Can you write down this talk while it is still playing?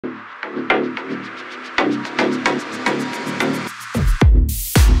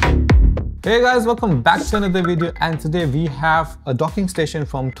Hey guys, welcome back to another video, and today we have a docking station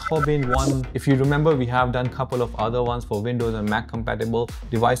from TobenONE. If you remember, we have done a couple of other ones for Windows and Mac compatible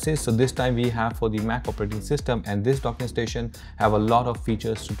devices. So this time we have for the Mac operating system, and this docking station have a lot of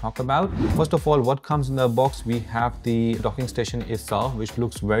features to talk about. First of all, what comes in the box, we have the docking station itself, which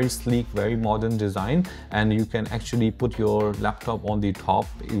looks very sleek, very modern design, and you can actually put your laptop on the top,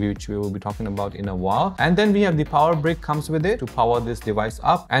 which we will be talking about in a while. And then we have the power brick comes with it to power this device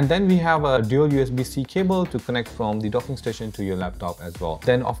up, and then we have a dual USB-C cable to connect from the docking station to your laptop as well.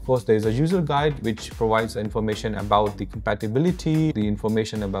 Then of course there is a user guide which provides information about the compatibility, the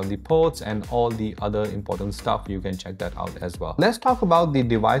information about the ports, and all the other important stuff. You can check that out as well. Let's talk about the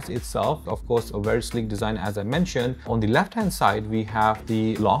device itself. Of course, a very sleek design, as I mentioned. On the left hand side we have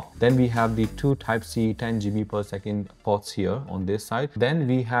the lock, then we have the two Type-C 10 GB per second ports here on this side. Then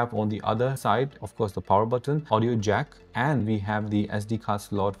we have on the other side, of course, the power button, audio jack, and we have the SD card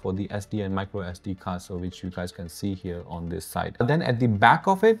slot for the SD and micro SD card, so which you guys can see here on this side. Then at the back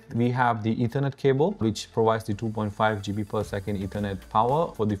of it we have the Ethernet cable, which provides the 2.5 GB per second Ethernet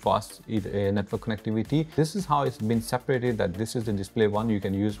power for the fast network connectivity. This is how it's been separated, that this is the display one you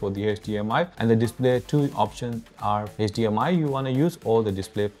can use for the HDMI, and the display two options are HDMI you want to use or the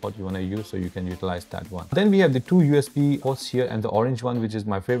DisplayPort you want to use, so you can utilize that one. Then we have the two USB ports here, and the orange one, which is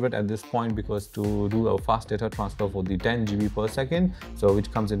my favorite at this point, because to do a fast data transfer for the 10 GB per second, so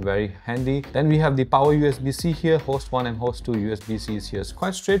which comes in very handy. Then we have the power USB-C here, host 1 and host 2 USB-Cs here. It's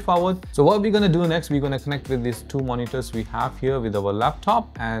quite straightforward. So what we're going to do next, we're going to connect with these two monitors we have here with our laptop,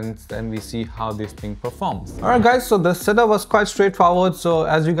 and then we see how this thing performs. Alright guys, so the setup was quite straightforward. So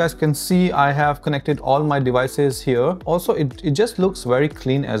as you guys can see, I have connected all my devices here. Also it just looks very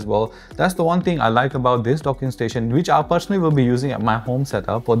clean as well. That's the one thing I like about this docking station, which I personally will be using at my home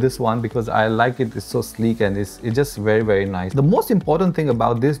setup for this one, because I like it. It's so sleek and it's just very nice. The most important thing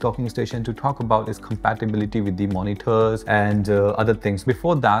about this docking station to talk about is compatibility with the monitors and other things.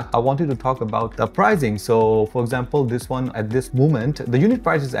 Before that, I wanted to talk about the pricing. So for example, this one at this moment, the unit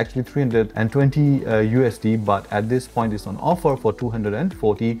price is actually 320 USD, but at this point it's on offer for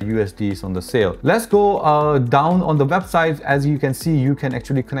 240 USD on the sale. Let's go down on the website. As you can see, you can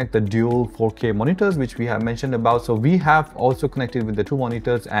actually connect the dual 4K monitors, which we have mentioned about. So we have also connected with the two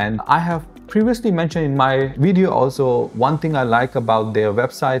monitors, and I have previously mentioned in my video also, one thing I like about their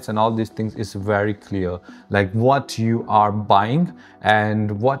websites and all these things is very clear, like what you are buying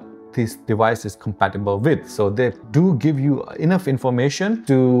and what this device is compatible with. So they do give you enough information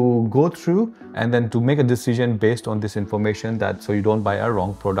to go through and then to make a decision based on this information, that so you don't buy a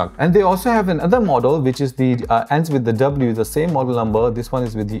wrong product. And they also have another model which is the ends with the W, the same model number. This one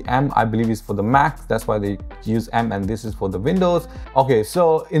is with the M, I believe is for the Mac, that's why they use M, and this is for the Windows. Okay,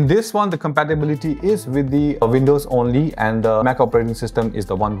 so in this one the compatibility is with the Windows only, and the Mac operating system is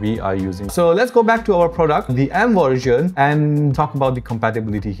the one we are using. So let's go back to our product, the M version, and talk about the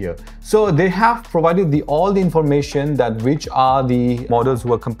compatibility here. So they have provided all the information that which are the models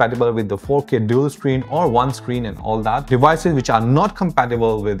who are compatible with the 4K dual screen or one screen and all that. Devices which are not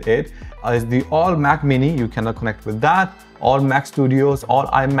compatible with it is the all Mac Mini, you cannot connect with that, all Mac Studios, all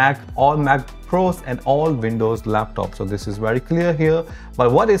iMac, all Mac Pros, and all Windows laptops. So this is very clear here.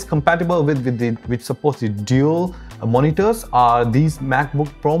 But what is compatible with which supports the dual monitors are these MacBook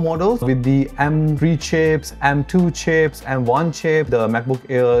Pro models with the M3 chips, M2 chips, M1 chip. The MacBook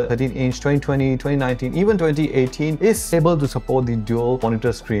Air 13-inch 2020, 2019, even 2018 is able to support the dual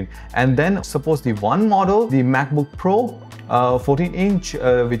monitor screen. And then supports the one model, the MacBook Pro 14-inch,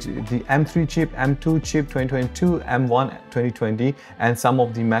 which the M3 chip, M2 chip 2022, M1 2020, and some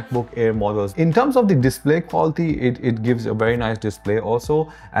of the MacBook Air models. In terms of the display quality, it gives a very nice display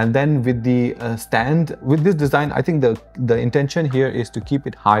also. And then with the stand, with this design, I think the intention here is to keep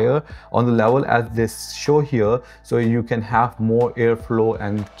it higher on the level as this show here, so you can have more airflow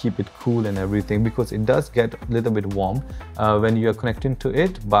and keep it cool and everything, because it does get a little bit warm when you are connecting to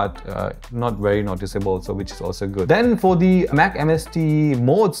it, but not very noticeable, so which is also good. Then for the Mac MST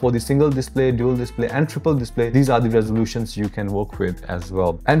modes, for the single display, dual display, and triple display, these are the resolutions you can work with as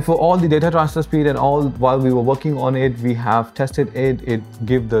well. And for all the data transfer speed and all, while we were working on it, we have tested it. It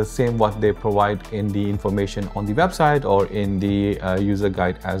gives the same what they provide in the information on the website or in the user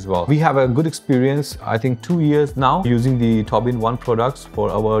guide as well. We have a good experience, I think 2 years now, using the TobenONE products for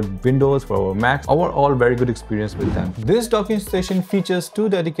our Windows, for our Macs. Overall, very good experience with them. This docking station features two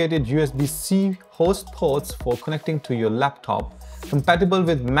dedicated USB-C host ports for connecting to your laptop, compatible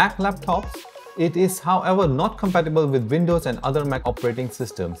with Mac laptops. It is, however, not compatible with Windows and other Mac operating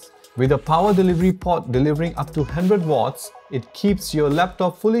systems. With a power delivery port delivering up to 100 watts, it keeps your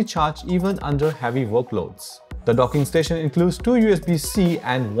laptop fully charged even under heavy workloads. The docking station includes two USB-C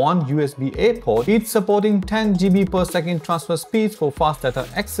and one USB-A port, each supporting 10 GB per second transfer speeds for fast data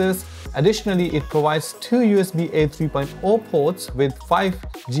access. Additionally, it provides two USB-A 3.0 ports with 5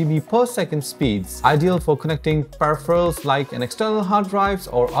 GB per second speeds, ideal for connecting peripherals like an external hard drives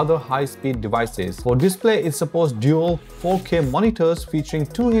or other high-speed devices. For display, it supports dual 4K monitors featuring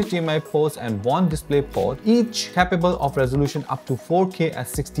two HDMI ports and one DisplayPort, each capable of resolution up to 4K at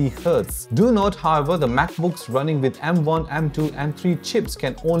 60 Hz. Do note, however, the Macbooks running with M1, M2, M3 chips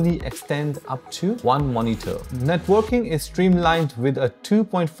can only extend up to one monitor. Networking is streamlined with a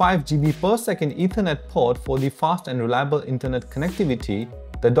 2.5 GB per second Ethernet port for the fast and reliable internet connectivity.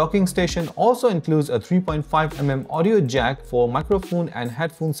 The docking station also includes a 3.5mm audio jack for microphone and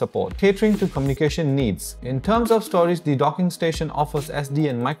headphone support, catering to communication needs. In terms of storage, the docking station offers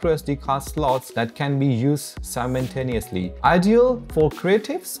SD and microSD card slots that can be used simultaneously, ideal for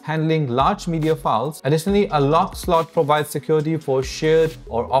creatives handling large media files. Additionally, a lock slot provides security for shared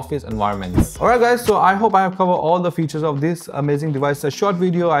or office environments. Alright guys, so I hope I have covered all the features of this amazing device. A short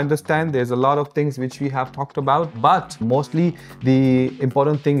video, I understand there's a lot of things which we have talked about, but mostly the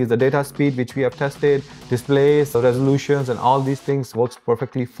important thing is the data speed, which we have tested, displays, the resolutions, and all these things works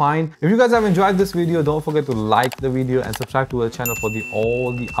perfectly fine. If you guys have enjoyed this video, don't forget to like the video and subscribe to the channel for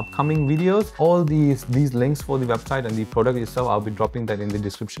all the upcoming videos. All these links for the website and the product itself, I'll be dropping that in the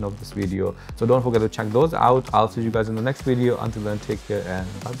description of this video. So don't forget to check those out. I'll see you guys in the next video. Until then, take care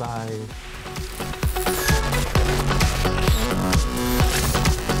and bye bye.